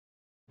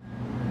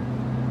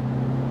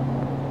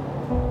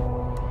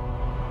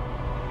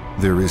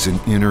There is an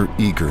inner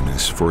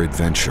eagerness for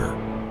adventure,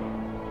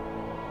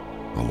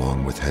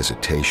 along with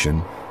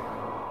hesitation,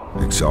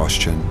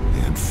 exhaustion,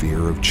 and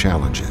fear of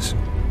challenges.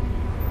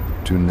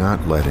 Do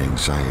not let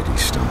anxiety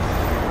stumble.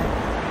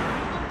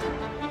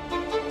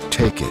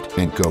 Take it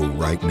and go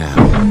right now.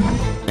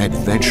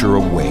 Adventure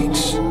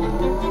awaits.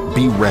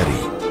 Be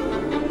ready.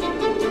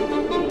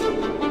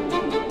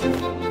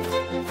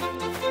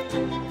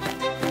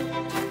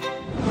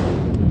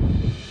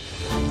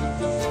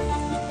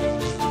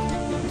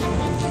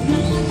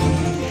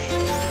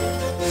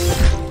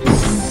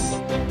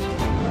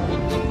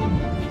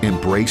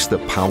 Embrace the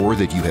power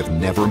that you have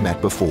never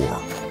met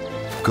before.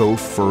 Go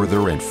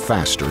further and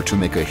faster to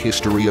make a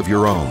history of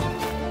your own.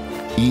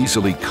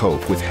 Easily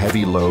cope with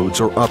heavy loads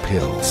or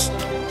uphills.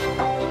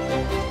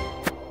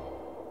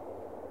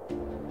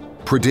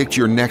 Predict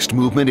your next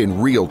movement in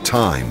real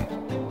time.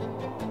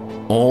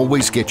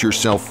 Always get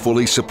yourself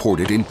fully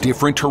supported in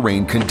different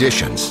terrain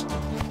conditions.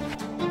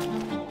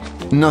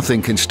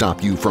 Nothing can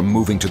stop you from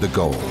moving to the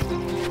goal.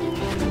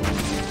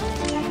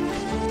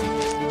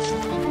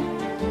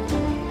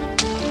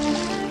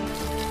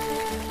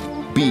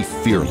 Be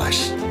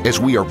fearless, as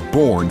we are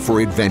born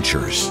for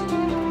adventures.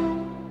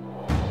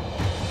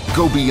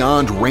 Go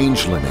beyond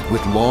range limit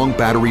with long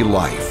battery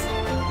life.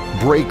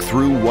 Break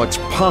through what's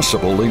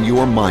possible in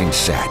your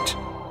mindset.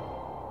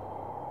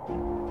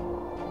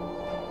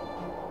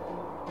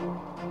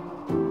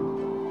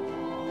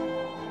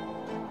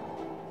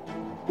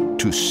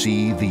 To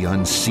see the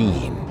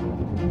unseen.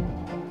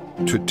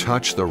 To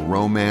touch the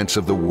romance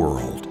of the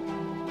world.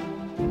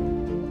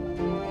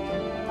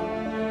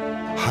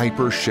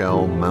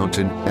 Hypershell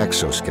Mountain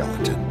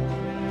Exoskeleton.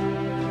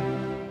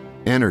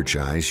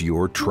 Energize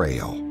your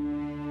trail.